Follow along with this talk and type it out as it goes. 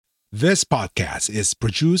This podcast is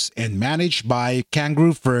produced and managed by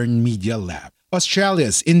Kangaroo Fern Media Lab,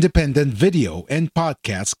 Australia's independent video and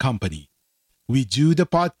podcast company. We do the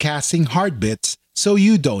podcasting hard bits so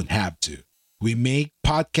you don't have to. We make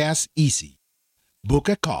podcasts easy. Book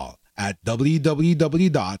a call at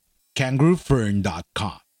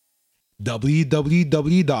www.kangaroofern.com.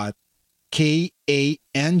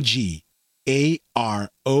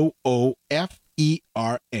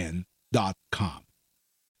 www.kangaroofern.com.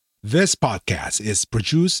 This podcast is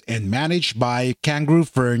produced and managed by Kangaroo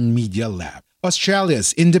Fern Media Lab,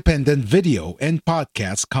 Australia's independent video and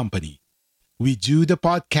podcast company. We do the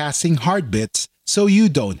podcasting hard bits so you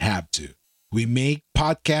don't have to. We make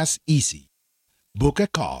podcasts easy. Book a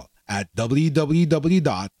call at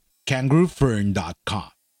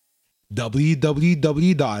www.kangaroofern.com.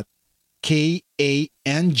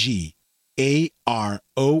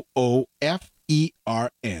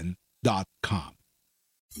 www.kangaroofern.com.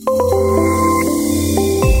 A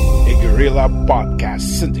Guerrilla Podcast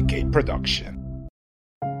Syndicate production.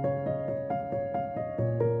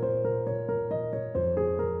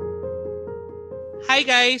 Hi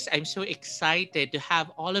guys, I'm so excited to have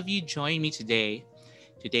all of you join me today.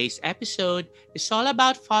 Today's episode is all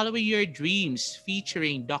about following your dreams,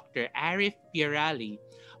 featuring Dr. Arif Pirali,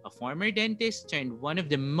 a former dentist turned one of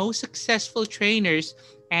the most successful trainers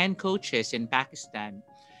and coaches in Pakistan.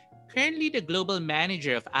 Currently the global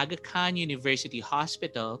manager of Aga Khan University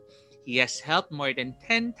Hospital, he has helped more than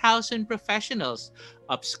 10,000 professionals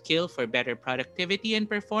upskill for better productivity and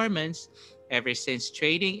performance ever since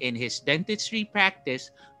trading in his dentistry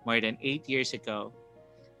practice more than 8 years ago.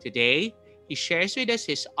 Today, he shares with us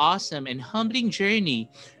his awesome and humbling journey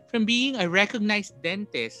from being a recognized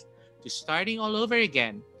dentist to starting all over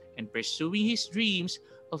again and pursuing his dreams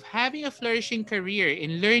of having a flourishing career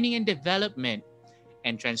in learning and development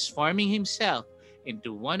and transforming himself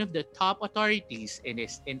into one of the top authorities in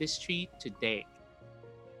his industry today.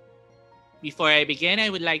 Before I begin, I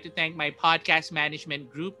would like to thank my podcast management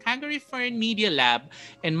group, Kangaroo Fern Media Lab,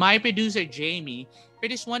 and my producer, Jamie, for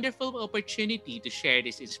this wonderful opportunity to share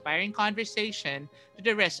this inspiring conversation to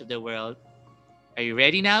the rest of the world. Are you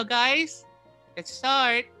ready now, guys? Let's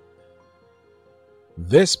start.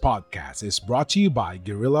 This podcast is brought to you by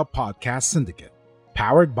Guerrilla Podcast Syndicate,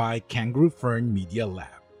 powered by Kangaroo Fern Media Lab.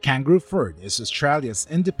 Kangaroo Fern is Australia's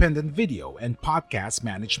independent video and podcast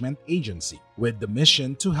management agency with the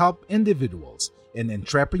mission to help individuals and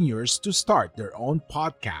entrepreneurs to start their own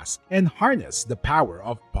podcast and harness the power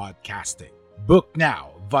of podcasting. Book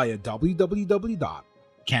now via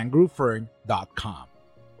www.kangaroofern.com.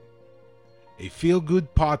 A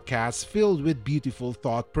feel-good podcast filled with beautiful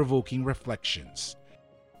thought-provoking reflections.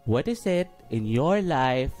 What is it in your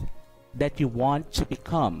life that you want to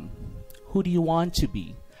become? Who do you want to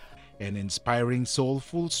be? And inspiring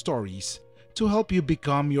soulful stories to help you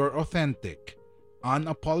become your authentic,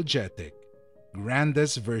 unapologetic,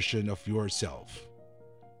 grandest version of yourself.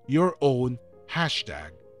 Your own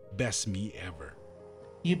 #best me ever.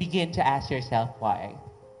 You begin to ask yourself why.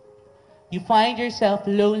 You find yourself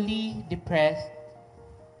lonely, depressed,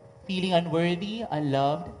 feeling unworthy,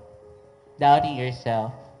 unloved, doubting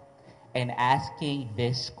yourself, and asking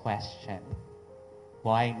this question: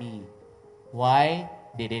 why me? Why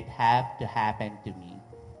did it have to happen to me?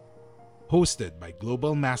 Hosted by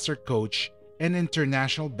Global Master Coach and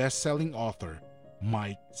international best-selling author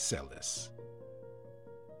Mike Sellis.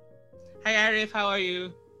 Hi, Arif. How are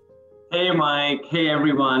you? Hey, Mike. Hey,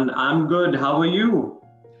 everyone. I'm good. How are you?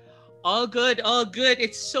 All good, all good.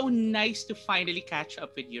 It's so nice to finally catch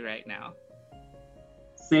up with you right now.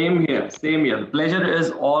 Same here. Same here. The pleasure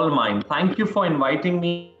is all mine. Thank you for inviting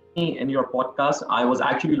me in your podcast. I was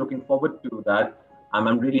actually looking forward to that. I'm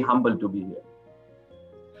really humbled to be here.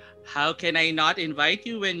 How can I not invite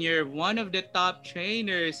you when you're one of the top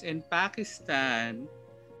trainers in Pakistan?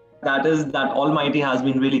 That Almighty has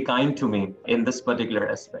been really kind to me in this particular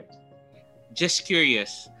aspect. Just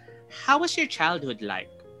curious, how was your childhood like?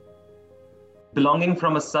 Belonging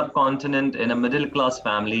from a subcontinent in a middle-class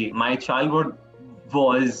family, my childhood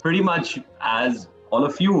was pretty much as all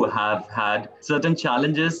of you have had certain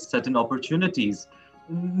challenges, certain opportunities.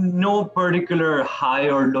 No particular high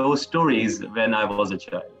or low stories when I was a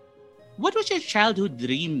child. What was your childhood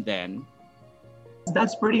dream then?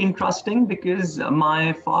 That's pretty interesting because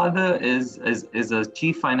my father is a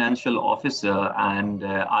chief financial officer, and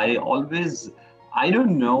I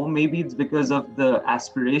don't know, maybe it's because of the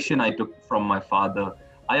aspiration I took from my father.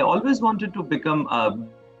 I always wanted to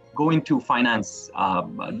go into finance,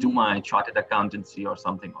 do my chartered accountancy or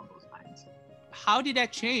something on those lines. how did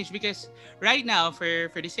that change? Because right now, for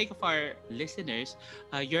the sake of our listeners,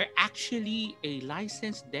 you're actually a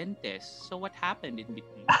licensed dentist. So what happened in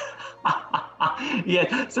between?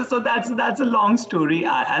 Yeah, so that's a long story.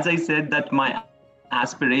 As I said, that my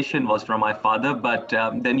aspiration was from my father, but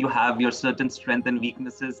then you have your certain strength and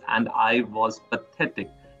weaknesses, and I was pathetic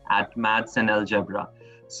at maths and algebra.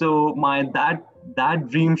 So my that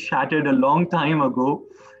dream shattered a long time ago.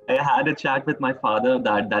 I had a chat with my father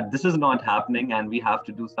that this is not happening and we have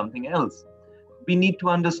to do something else. We need to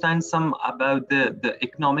understand some about the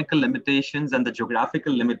economical limitations and the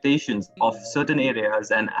geographical limitations of certain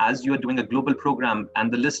areas. And as you are doing a global program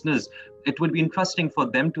and the listeners, it would be interesting for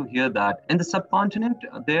them to hear that in the subcontinent,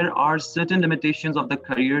 there are certain limitations of the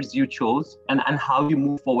careers you chose and how you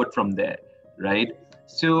move forward from there, right?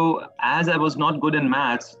 So as I was not good in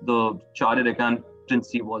maths, the chartered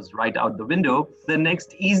accountancy was right out the window. The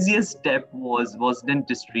next easiest step was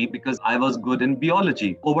dentistry because I was good in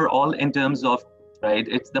biology. Overall, in terms of, right,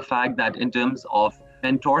 it's the fact that in terms of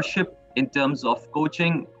mentorship, in terms of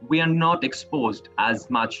coaching, we are not exposed as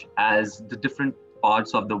much as the different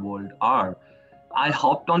parts of the world are. I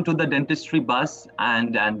hopped onto the dentistry bus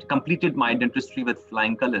and completed my dentistry with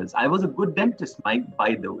flying colors. I was a good dentist, Mike,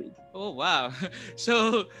 by the way. Oh wow.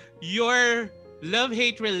 So your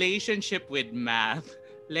love-hate relationship with math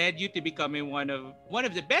led you to becoming one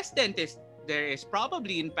of the best dentists there is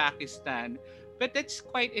probably in Pakistan. But that's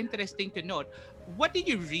quite interesting to note. What did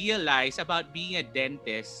you realize about being a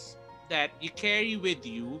dentist that you carry with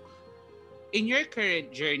you in your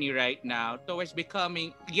current journey right now towards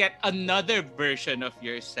becoming yet another version of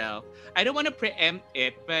yourself? I don't want to preempt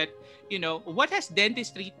it, but what has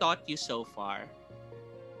dentistry taught you so far?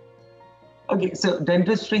 Okay, so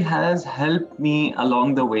dentistry has helped me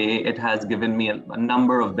along the way. It has given me a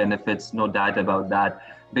number of benefits, no doubt about that,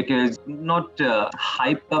 because not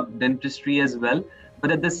hype up dentistry as well,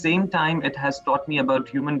 but at the same time, it has taught me about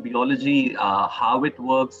human biology, how it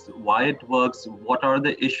works, why it works, what are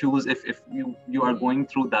the issues if you are going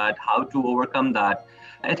through that, how to overcome that.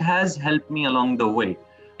 It has helped me along the way.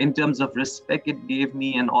 In terms of respect, it gave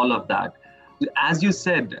me and all of that. As you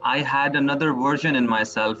said, I had another version in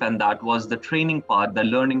myself, and that was the training part, the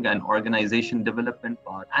learning and organization development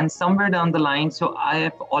part. And somewhere down the line, so I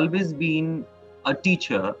have always been a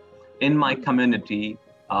teacher in my community.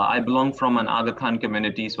 I belong from an Aga Khan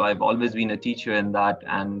community, so I've always been a teacher in that.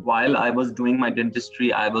 And while I was doing my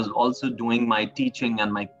dentistry, I was also doing my teaching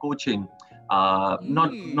and my coaching.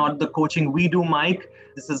 Not the coaching we do, Mike.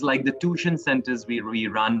 This is like the tuition centers we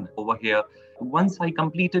run over here. Once I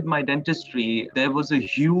completed my dentistry, there was a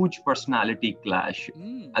huge personality clash.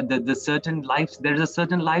 There's a certain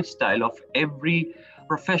lifestyle of every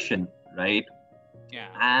profession, right? Yeah.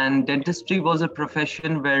 And dentistry was a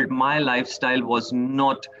profession where my lifestyle was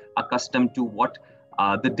not accustomed to what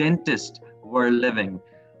the dentists were living.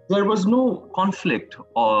 There was no conflict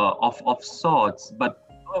of sorts, but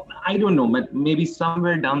I don't know, but maybe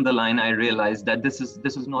somewhere down the line, I realized that this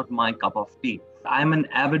is not my cup of tea. I'm an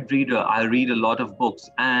avid reader. I read a lot of books,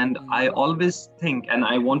 and I always think, and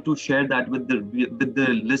I want to share that with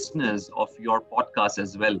the listeners of your podcast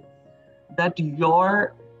as well, that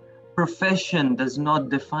your profession does not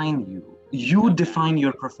define you. You define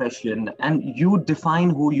your profession, and you define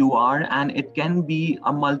who you are, and it can be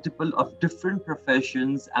a multiple of different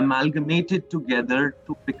professions amalgamated together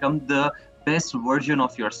to become the best version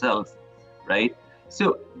of yourself, right?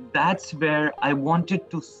 So that's where I wanted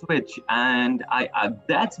to switch, and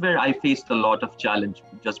that's where I faced a lot of challenge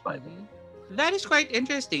just by that. That is quite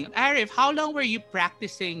interesting. Arif, how long were you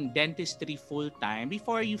practicing dentistry full-time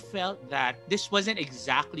before you felt that this wasn't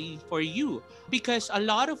exactly for you? Because a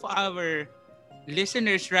lot of our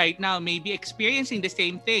listeners right now may be experiencing the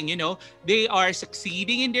same thing. They are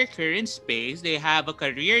succeeding in their current space. They have a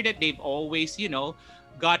career that they've always,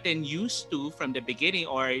 gotten used to from the beginning,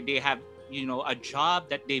 or they have a job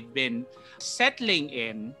that they've been settling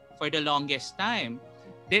in for the longest time,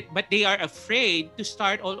 but they are afraid to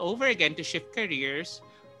start all over again, to shift careers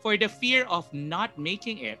for the fear of not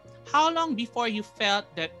making it. How long before you felt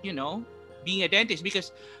that being a dentist,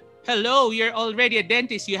 because hello, you're already a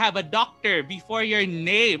dentist, you have a doctor before your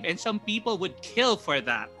name, and some people would kill for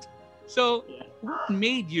that. So what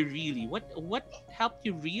made you really, what helped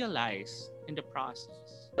you realize in the process?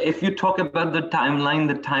 If you talk about the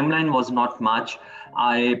timeline was not much.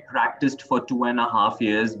 I practiced for 2.5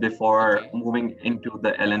 years before moving into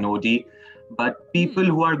the LNOD. But people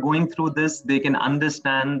who are going through this, they can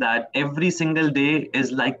understand that every single day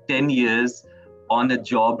is like 10 years on a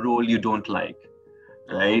job role you don't like,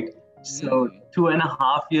 right? So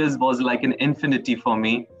 2.5 years was like an infinity for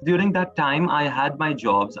me. During that time, I had my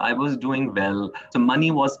jobs. I was doing well. So money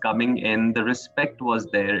was coming in. The respect was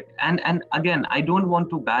there. And again, I don't want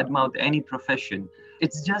to badmouth any profession.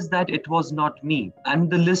 It's just that it was not me. And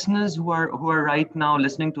the listeners who are right now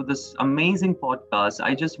listening to this amazing podcast,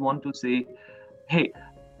 I just want to say, hey,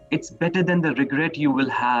 it's better than the regret you will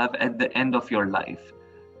have at the end of your life.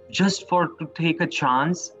 Just for to take a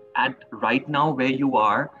chance at right now where you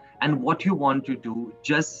are and what you want to do,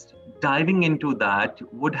 just diving into that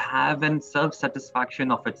would have an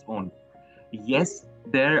self-satisfaction of its own. Yes,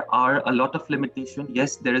 there are a lot of limitations.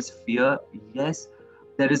 Yes, there is fear. Yes,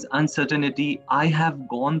 there is uncertainty. I have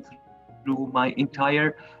gone through my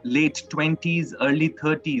entire late 20s, early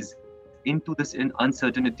 30s into this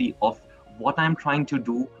uncertainty of what I'm trying to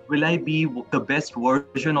do. Will I be the best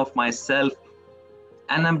version of myself?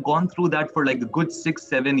 And I've gone through that for like a good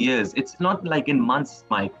 6-7 years. It's not like in months,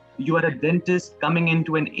 Mike. You are a dentist coming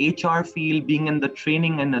into an HR field, being in the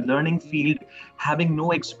training and the learning field, having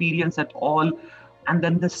no experience at all. And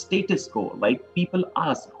then the status quo, like people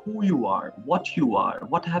ask who you are, what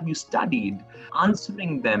have you studied,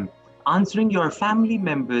 answering them, answering your family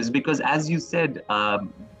members, because as you said,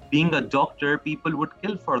 being a doctor, people would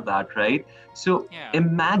kill for that, right? So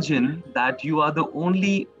imagine that you are the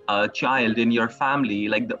only child in your family,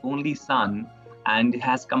 like the only son, and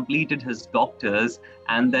has completed his doctors,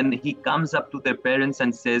 and then he comes up to their parents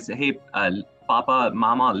and says, hey, Papa,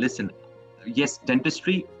 Mama, listen, yes,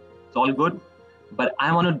 dentistry, it's all good, but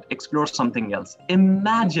I want to explore something else.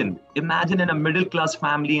 Imagine in a middle-class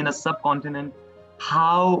family in a subcontinent,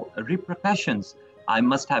 how repercussions I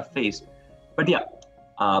must have faced. But yeah,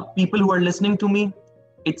 people who are listening to me,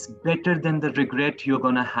 it's better than the regret you're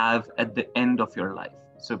going to have at the end of your life.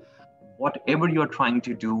 So whatever you're trying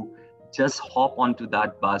to do, just hop onto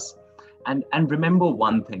that bus. And remember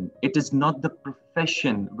one thing, it is not the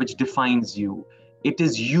profession which defines you. It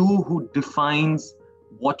is you who defines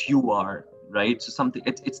what you are, right? So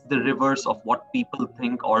it's the reverse of what people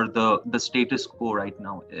think or the status quo right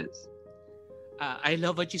now is. I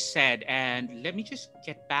love what you said, and let me just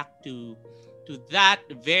get back to that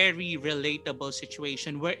very relatable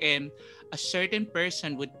situation wherein a certain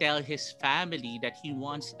person would tell his family that he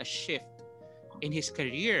wants a shift in his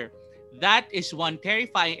career. That is one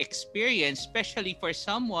terrifying experience, especially for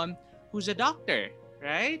someone who's a doctor,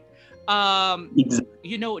 right?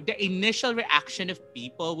 You know, the initial reaction of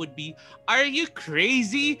people would be, are you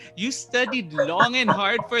crazy? You studied long and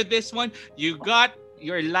hard for this one. You got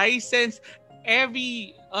your license.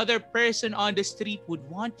 Every other person on the street would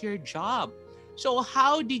want your job. So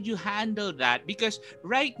how did you handle that? Because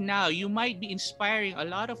right now, you might be inspiring a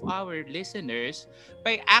lot of our listeners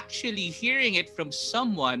by actually hearing it from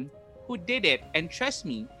someone who did it. And trust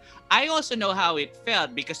me, I also know how it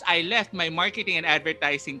felt because I left my marketing and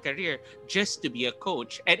advertising career just to be a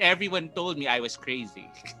coach. And everyone told me I was crazy.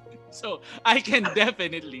 So I can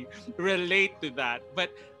definitely relate to that. But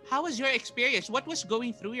how was your experience? What was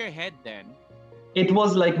going through your head then? It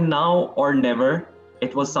was like now or never.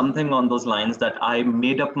 It was something on those lines that I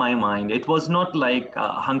made up my mind. It was not like a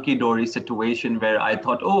hunky-dory situation where I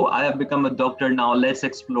thought, oh, I have become a doctor now, let's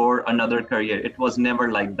explore another career. It was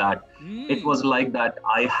never like that. It was like that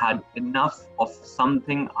I had enough of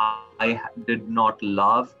something I did not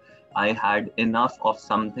love. I had enough of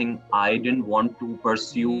something I didn't want to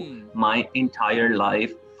pursue my entire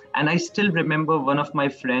life. And I still remember one of my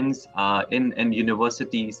friends in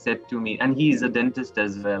university said to me, and he's a dentist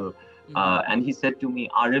as well, and he said to me,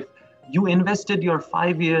 Arif, you invested your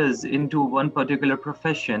 5 years into one particular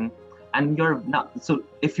profession, and you're not, so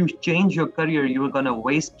if you change your career, you're going to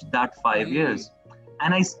waste that 5 years.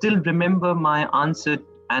 And I still remember my answer,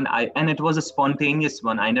 and it was a spontaneous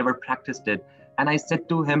one. I never practiced it. And I said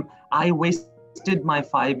to him, I wasted my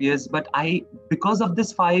 5 years, but because of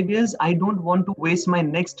this 5 years, I don't want to waste my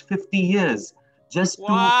next 50 years just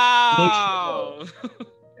to make sure.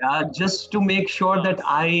 Just to make sure that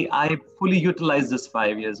I fully utilize this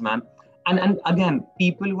 5 years, man. And again,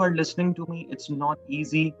 people who are listening to me, it's not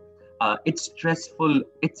easy. It's stressful.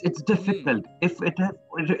 It's difficult. If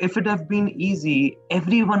it have been easy,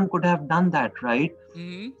 everyone could have done that, right?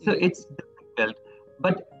 So it's difficult.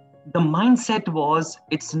 But the mindset was,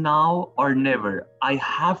 it's now or never. I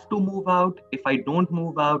have to move out. If I don't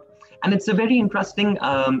move out, and it's a very interesting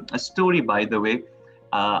story, by the way.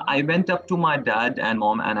 I went up to my dad and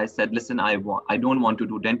mom and I said, listen, I don't want to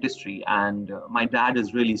do dentistry. And my dad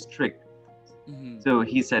is really strict. So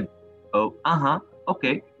he said, oh,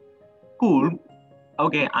 okay, cool.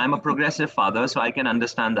 Okay, I'm a progressive father, so I can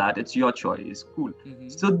understand that. It's your choice. Cool.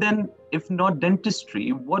 So then if not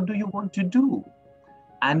dentistry, what do you want to do?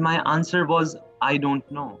 And my answer was, I don't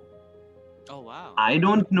know. Oh, wow. I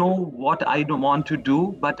don't know what I don't want to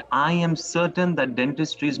do, but I am certain that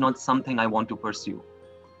dentistry is not something I want to pursue.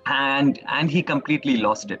 And he completely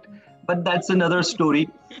lost it. But that's another story.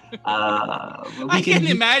 I can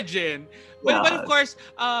imagine. But of Yeah, course,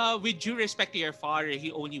 with due respect to your father,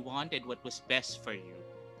 he only wanted what was best for you.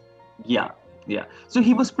 yeah, yeah. So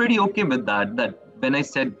he was pretty okay with that. That when I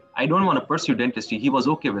said I don't want to pursue dentistry, he was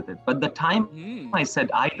okay with it. But the time Hmm. I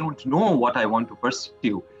said I don't know what I want to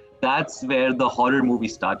pursue, that's where the horror movie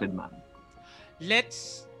started, man.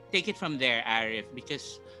 Let's take it from there, Arif,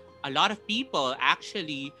 because a lot of people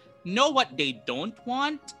actually know what they don't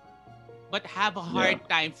want, but have a Yeah, hard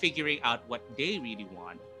time figuring out what they really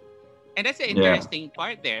want. And that's the yeah. interesting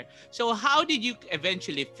part there. So, how did you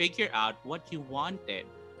eventually figure out what you wanted?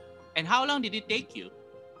 And how long did it take you?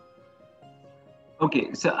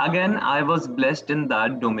 Okay, so again, I was blessed in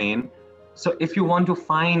that domain. So if you want to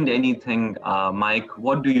find anything, Mike,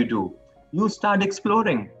 what do? You start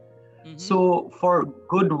exploring. Mm-hmm. So for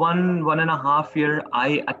good 1.5 year,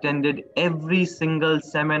 I attended every single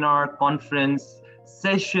seminar, conference,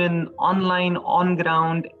 session, online, on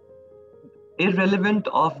ground, irrelevant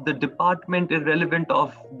of the department, irrelevant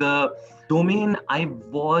of the domain. I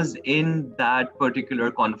was in that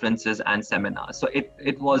particular conferences and seminars. So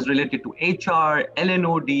it was related to HR,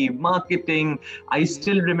 LNOD, marketing. I Mm-hmm.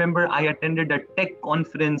 still remember I attended a tech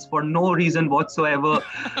conference for no reason whatsoever.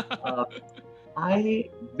 Uh, I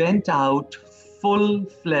went out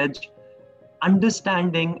full-fledged,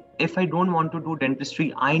 understanding if I don't want to do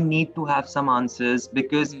dentistry, I need to have some answers,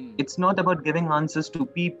 because Mm-hmm. it's not about giving answers to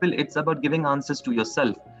people, it's about giving answers to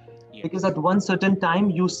yourself. Because Yes. at one certain time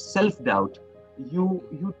you self-doubt.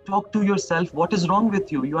 You talk to yourself, what is wrong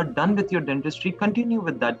with you? You are done with your dentistry, continue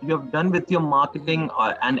with that. You have done with your Mm-hmm. marketing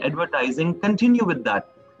and advertising, continue with that.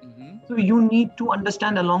 Mm-hmm. So you need to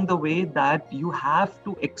understand along the way that you have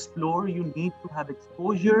to explore, you need to have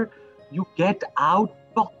exposure, you get out,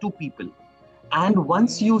 talk to people. And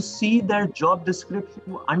once you Mm-hmm. see their job description,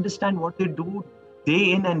 you understand what they do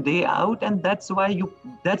day in and day out. And that's where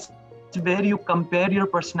you compare your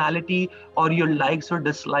personality or your likes or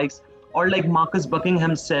dislikes. Or like Marcus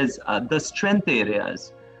Buckingham says, the strength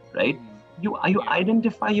areas, right? Mm-hmm. You Yeah.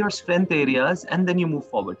 identify your strength areas and then you move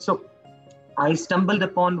forward. So I stumbled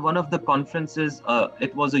upon one of the conferences.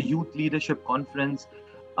 It was a youth leadership conference.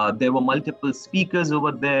 There were multiple speakers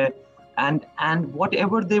over there, and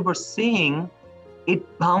whatever they were saying, it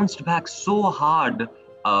bounced back so hard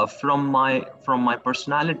from my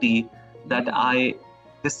personality that Mm. I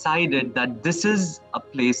decided that this is a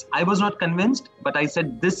place. I was not convinced, but I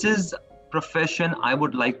said this is profession I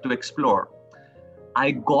would like to explore.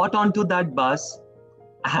 I got onto that bus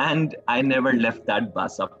and I never left that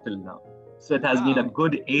bus up till now. So it has been a Wow.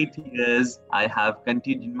 good 8 years. I have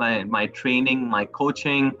continued my training, my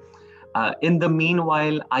coaching. In the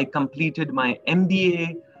meanwhile, I completed my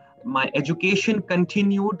MBA. My education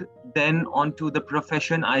continued, then onto the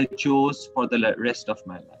profession I chose for the rest of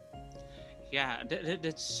my life. Yeah,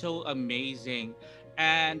 that's so amazing.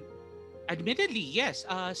 And admittedly, yes,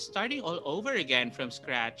 starting all over again from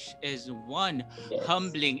scratch is one Yes.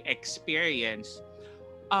 humbling experience.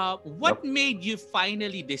 What Yep. made you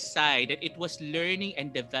finally decide that it was learning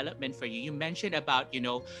and development for you? You mentioned about,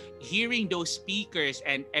 hearing those speakers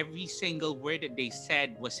and every single word that they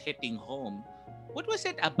said was hitting home. What was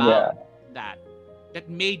it about Yeah. that that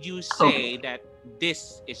made you Okay. say that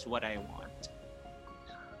this is what I want?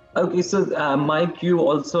 Okay, so Mike, you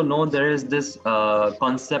also know there is this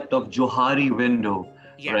concept of Johari window,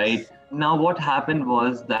 right? Yes. Now, what happened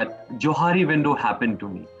was that Johari window happened to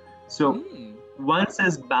me. So Mm. once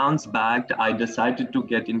as bounced back, I decided to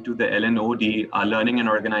get into the LNOD, Learning and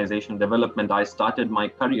Organization Development. I started my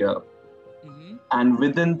career, Mm-hmm. and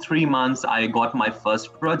within 3 months, I got my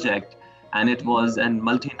first project, and it Mm. was a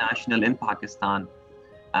multinational in Pakistan.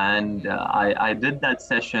 And Mm. I did that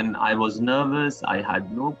session. I was nervous, I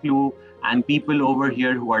had no clue. And people over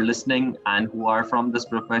here who are listening and who are from this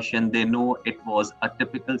profession, they know it was a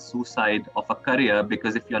typical suicide of a career,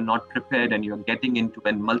 because if you're not prepared and you're getting into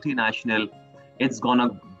a multinational, it's gonna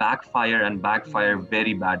backfire and backfire Mm.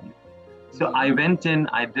 very badly. So I Mm. went in,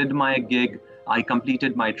 I did my gig, I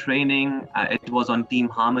completed my training. It was on Team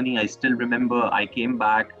Harmony. I still remember I came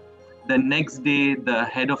back. The next day, the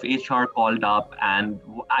head of HR called up, and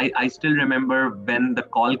I still remember when the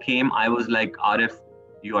call came, I was like, Arif,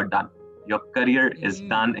 you are done. Your career is Mm.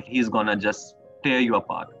 done. He's gonna just tear you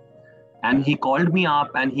apart. And he called me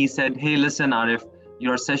up and he said, hey, listen, Arif,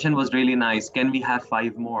 your session was really nice. Can we have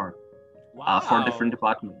 5 more for different Wow.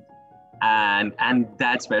 departments? And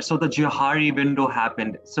that's where, so the Johari window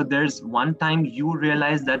happened. So there's one time you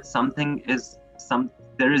realize that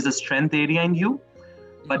there is a strength area in you,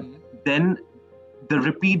 but then the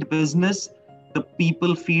repeat business, the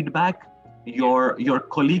people feedback, your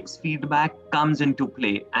colleagues feedback comes into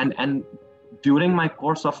play. And during my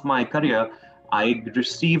course of my career, I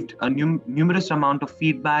received a numerous amount of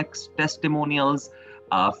feedbacks, testimonials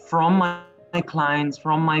from my clients,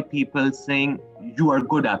 from my people, saying you are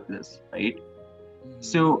good at this, right?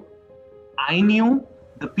 So I knew,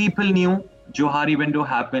 the people knew, Johari window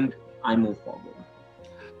happened, I moved forward.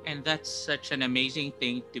 And that's such an amazing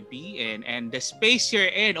thing to be in. And the space you're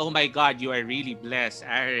in, oh my God, you are really blessed,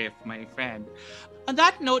 Arif, my friend. On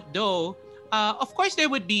that note, though, of course, there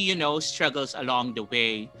would be, struggles along the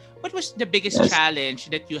way. What was the biggest challenge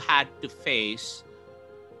that you had to face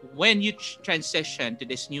when you transitioned to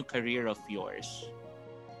this new career of yours?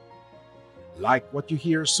 Like what you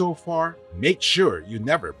hear so far? Make sure you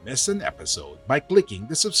never miss an episode by clicking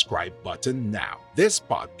the subscribe button now. This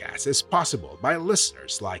podcast is possible by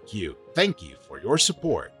listeners like you. Thank you for your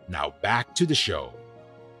support. Now back to the show.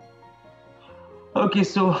 Okay,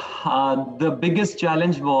 so the biggest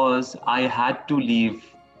challenge was I had to leave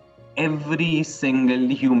every single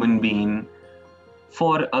human being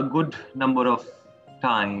for a good number of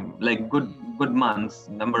time, like good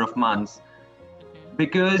number of months,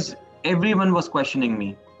 because everyone was questioning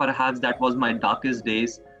me. Perhaps that was my darkest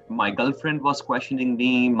days. My girlfriend was questioning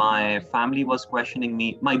me. My family was questioning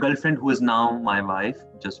me. My girlfriend, who is now my wife,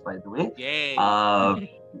 just by the way. Yay.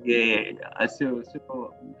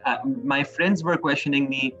 So my friends were questioning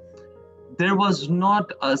me. There was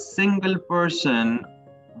not a single person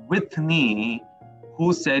with me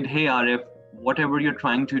who said, hey, Arif, whatever you're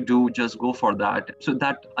trying to do, just go for that. So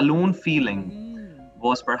that alone feeling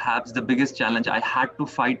was perhaps the biggest challenge. I had to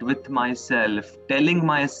fight with myself, telling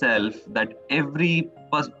myself that every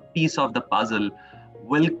piece of the puzzle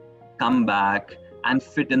will come back and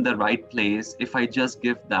fit in the right place if I just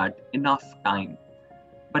give that enough time.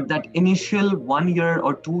 But that initial 1 year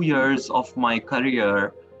or 2 years of my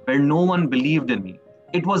career where no one believed in me,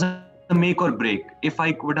 it was a make or break. If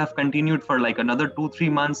I would have continued for like another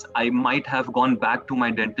 2-3 months, I might have gone back to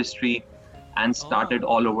my dentistry and started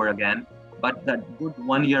all over again. But that good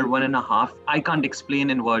 1 year, 1.5, I can't explain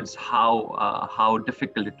in words how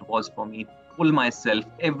difficult it was for me to pull myself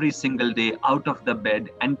every single day out of the bed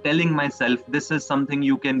and telling myself, this is something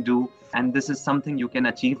you can do and this is something you can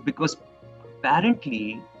achieve. Because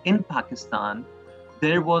apparently in Pakistan,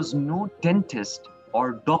 there was no dentist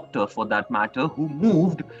or doctor for that matter who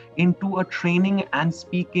moved into a training and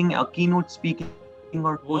speaking, a keynote speaking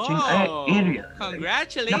or coaching area.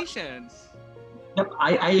 Congratulations. Yep,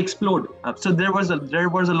 I explored. So there was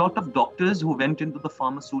a lot of doctors who went into the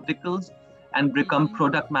pharmaceuticals and become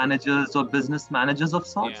product managers or business managers of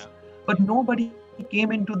sorts. But nobody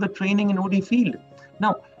came into the training in OD field.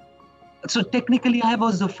 Now, so technically I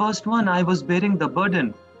was the first one. I was bearing the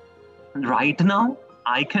burden. Right now,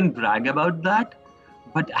 I can brag about that.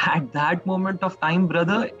 But at that moment of time,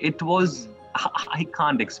 brother, it was, I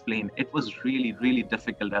can't explain. It was really, really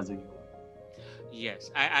difficult as a youth.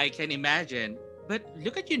 Yes, I can imagine. But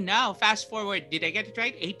look at you now. Fast forward. Did I get it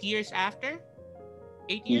right? 8 years after?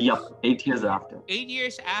 8 years? Yep, 8 years after. 8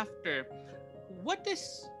 years after. What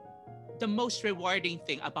is the most rewarding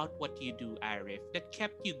thing about what you do, Arif, that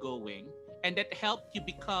kept you going and that helped you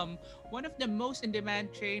become one of the most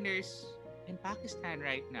in-demand trainers in Pakistan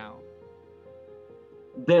right now?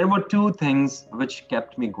 There were two things which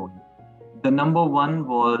kept me going. The number one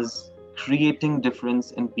was creating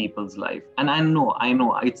difference in people's life. And I know,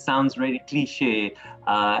 it sounds very cliche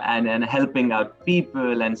and helping out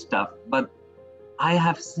people and stuff, but I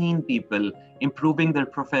have seen people improving their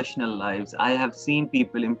professional lives. I have seen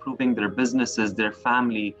people improving their businesses, their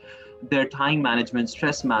family, their time management,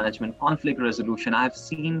 stress management, conflict resolution. I've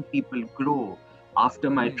seen people grow after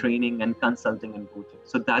my training and consulting and coaching.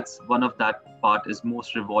 So that's one of that part is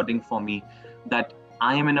most rewarding for me, that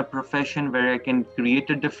I am in a profession where I can create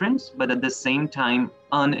a difference, but at the same time,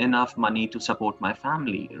 earn enough money to support my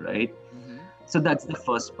family, right? So that's the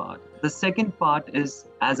first part. The second part is,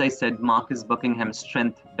 as I said, Marcus Buckingham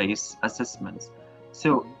strength-based assessments.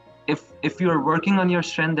 So if you're working on your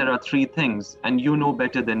strength, there are three things, and you know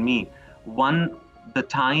better than me. One, the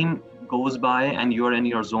time goes by and you're in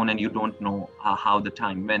your zone and you don't know how the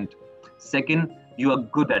time went. Second, you are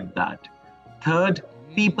good at that. Third,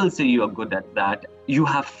 people say you are good at that. You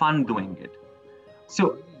have fun doing it.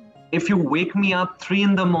 So if you wake me up 3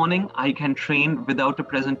 a.m, I can train without a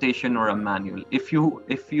presentation or a manual. If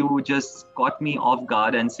you just caught me off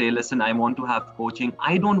guard and say, listen, I want to have coaching,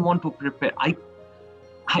 I don't want to prepare.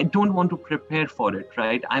 I don't want to prepare for it,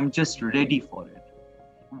 right? I'm just ready for it.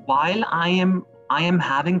 While I am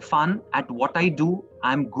having fun at what I do,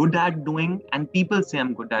 I'm good at doing, and people say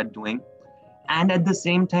I'm good at doing, and at the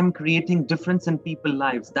same time creating difference in people's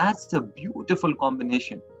lives. That's a beautiful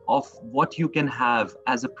combination of what you can have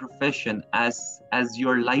as a profession, as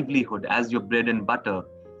your livelihood, as your bread and butter,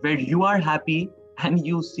 where you are happy and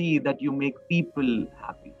you see that you make people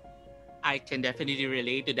happy. I can definitely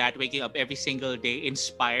relate to that. Waking up every single day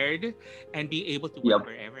inspired and be able to work Yep.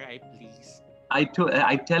 wherever I please.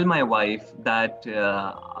 I tell my wife that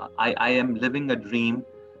I am living a dream,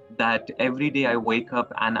 that every day I wake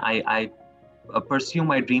up and I pursue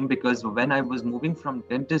my dream, because when I was moving from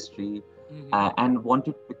dentistry Mhm. and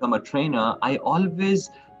wanted to become a trainer, I always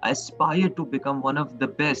aspire to become one of the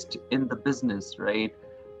best in the business, right?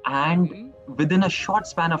 And Mhm. within a short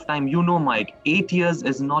span of time, Mike, 8 years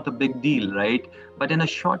is not a big deal, right? But in a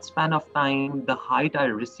short span of time, the height I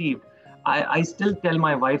received, I still tell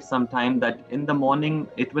my wife sometime that in the morning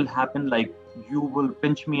it will happen like you will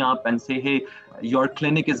pinch me up and say, hey, your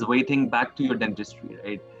clinic is waiting back to your dentistry,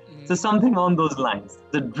 right? So Mhm. something on those lines.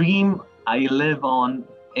 The dream I live on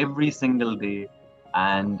every single day,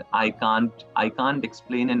 and I can't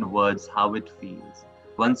explain in words how it feels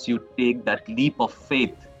once you take that leap of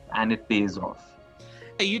faith and it pays off.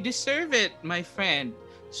 You deserve it, my friend.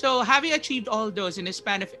 So, having achieved all those in a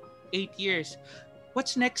span of 8 years,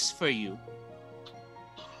 what's next for you?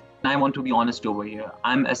 And I want to be honest over here.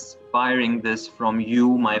 I'm aspiring this from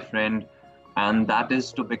you, my friend, and that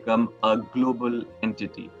is to become a global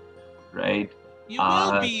entity, right? You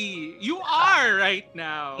will Uh, be. You are right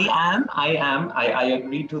now. I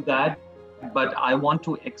agree to that, but I want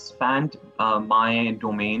to expand my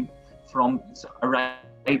domain from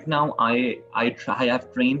right now. I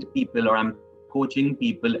have trained people, or I'm coaching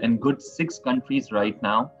people in good 6 countries right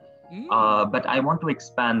now. Mm. But I want to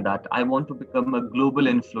expand that. I want to become a global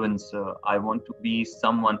influencer. I want to be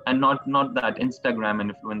someone, and not that Instagram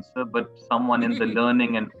influencer, but someone in the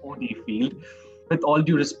learning and OD field. With all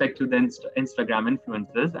due respect to the Instagram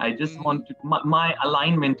influencers, I just Mhm. want to, my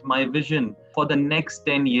alignment, my vision for the next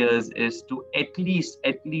 10 years is to at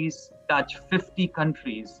least touch 50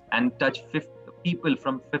 countries and touch 50 people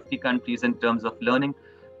from 50 countries in terms of learning,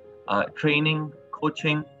 training,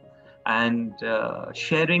 coaching, and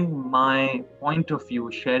sharing my point of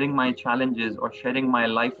view, sharing my challenges, or sharing my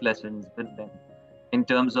life lessons with them in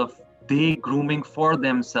terms of they grooming for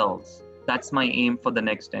themselves. That's my aim for the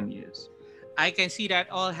next 10 years. I can see that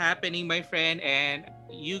all happening, my friend, and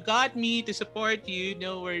you got me to support you.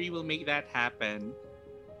 No worry, we'll make that happen.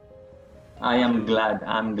 I'm glad,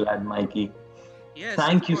 Mikey. Yes, of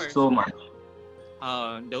Thank you course. so much.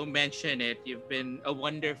 Don't mention it. You've been a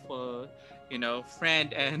wonderful,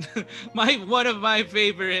 friend and my one of my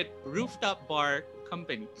favorite rooftop bar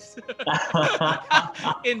companies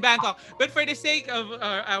in Bangkok. But for the sake of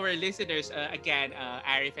our listeners, again,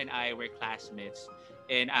 Arif and I were classmates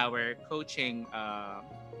in our coaching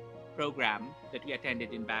program that we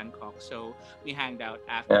attended in Bangkok. So we hanged out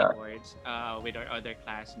Yeah. afterwards with our other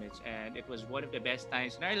classmates, and it was one of the best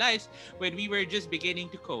times in our lives when we were just beginning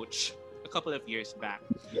to coach a couple of years back.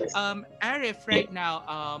 Yes. Arif, Yeah. right now,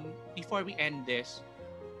 before we end this,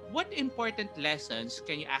 what important lessons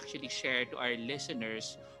can you actually share to our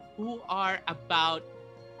listeners who are about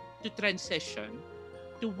to transition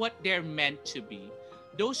to what they're meant to be?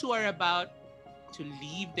 Those who are about to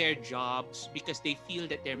leave their jobs because they feel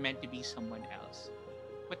that they're meant to be someone else.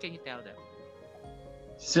 What can you tell them?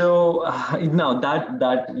 So now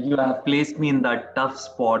that you have placed me in that tough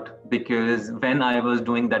spot, because when I was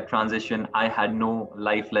doing that transition, I had no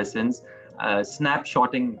life lessons.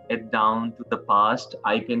 Snapshotting it down to the past,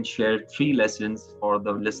 I can share 3 lessons for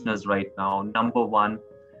the listeners right now. Number one,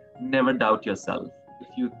 never doubt yourself.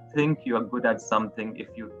 If you think you are good at something, if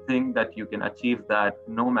you think that you can achieve that,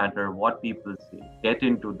 no matter what people say, get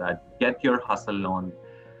into that, get your hustle on,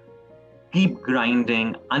 keep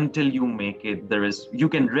grinding until you make it. You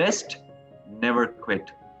can rest, never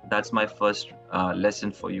quit. That's my first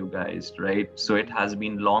lesson for you guys, right? So it has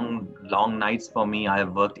been long nights for me. I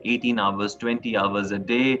have worked 18 hours, 20 hours a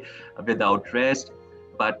day without rest,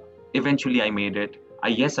 but eventually I made it.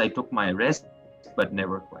 Yes, I took my rest, but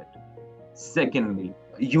never quit. Secondly,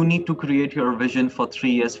 you need to create your vision for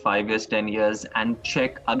 3 years, 5 years, 10 years, and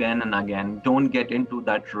check again and again. Don't get into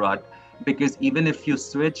that rut, because even if you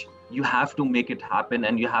switch, you have to make it happen,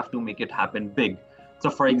 and you have to make it happen big. So,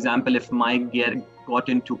 for example, if Mike got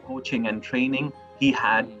into coaching and training, he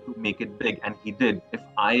had Mm-hmm. to make it big, and he did. If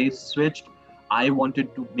I switched, I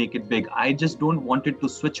wanted to make it big. I just don't wanted to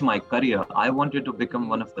switch my career. I wanted to become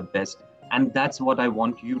one Mm-hmm. of the best. And that's what I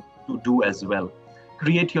want you to do as well.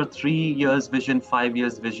 create your 3 years vision, 5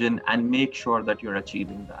 years vision, and make sure that you're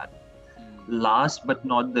achieving that. Last but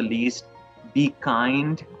not the least, be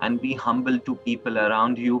kind and be humble to people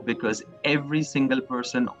around you, because every single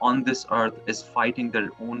person on this earth is fighting their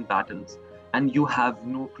own battles and you have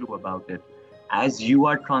no clue about it. As you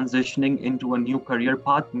are transitioning into a new career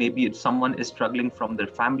path, maybe if someone is struggling from their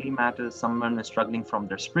family matters, someone is struggling from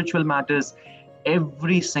their spiritual matters,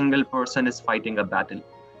 every single person is fighting a battle.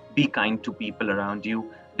 Be kind to people around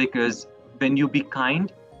you, because when you be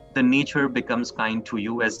kind, the nature becomes kind to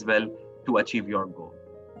you as well to achieve your goal.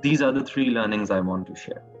 These are the 3 learnings I want to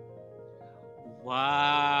share.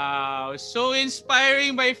 Wow, so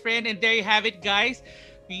inspiring, my friend. And there you have it, guys.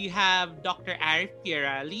 We have Dr. Arif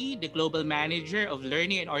Pierali, the Global Manager of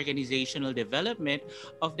Learning and Organizational Development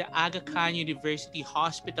of the Aga Khan University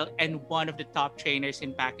Hospital and one of the top trainers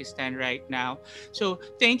in Pakistan right now. So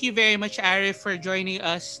thank you very much, Arif, for joining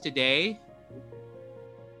us today.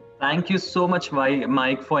 Thank you so much,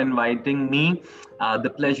 Mike, for inviting me. The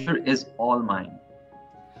pleasure is all mine.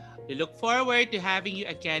 We look forward to having you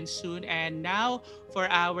again soon. And now, for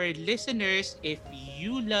our listeners, if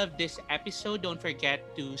you love this episode, don't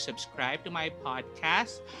forget to subscribe to my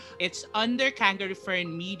podcast. It's under Kangaroo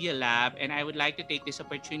Fern Media Lab, and I would like to take this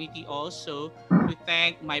opportunity also to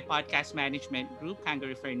thank my podcast management group,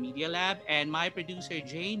 Kangaroo Fern Media Lab, and my producer,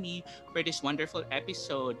 Jamie, for this wonderful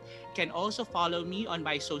episode. You can also follow me on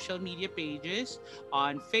my social media pages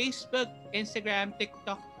on Facebook, Instagram,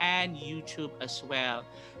 TikTok, and YouTube as well.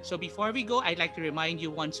 So before we go, I'd like to remind you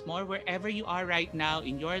once more, wherever you are right now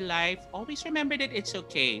in your life, always remember that it's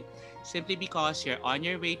okay. Simply because you're on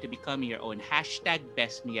your way to becoming your own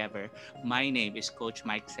 #best me ever. My name is Coach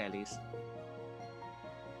Mike Celis.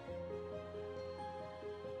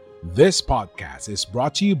 This podcast is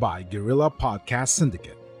brought to you by Guerrilla Podcast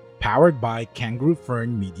Syndicate, powered by Kangaroo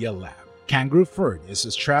Fern Media Lab. Kangaroo Fern is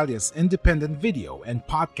Australia's independent video and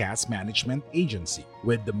podcast management agency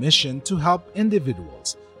with the mission to help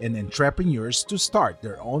individuals and entrepreneurs to start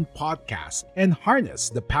their own podcast and harness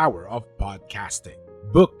the power of podcasting.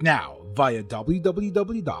 Book now via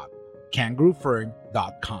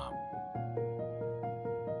www.kangaroofern.com.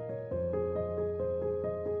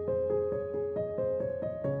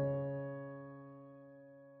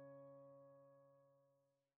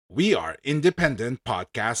 We are Independent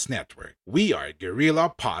Podcast Network. We are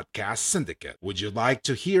Guerrilla Podcast Syndicate. Would you like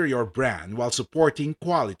to hear your brand while supporting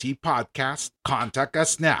quality podcasts? Contact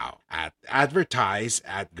us now at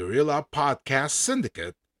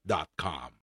advertise@guerrillapodcastsyndicate.com.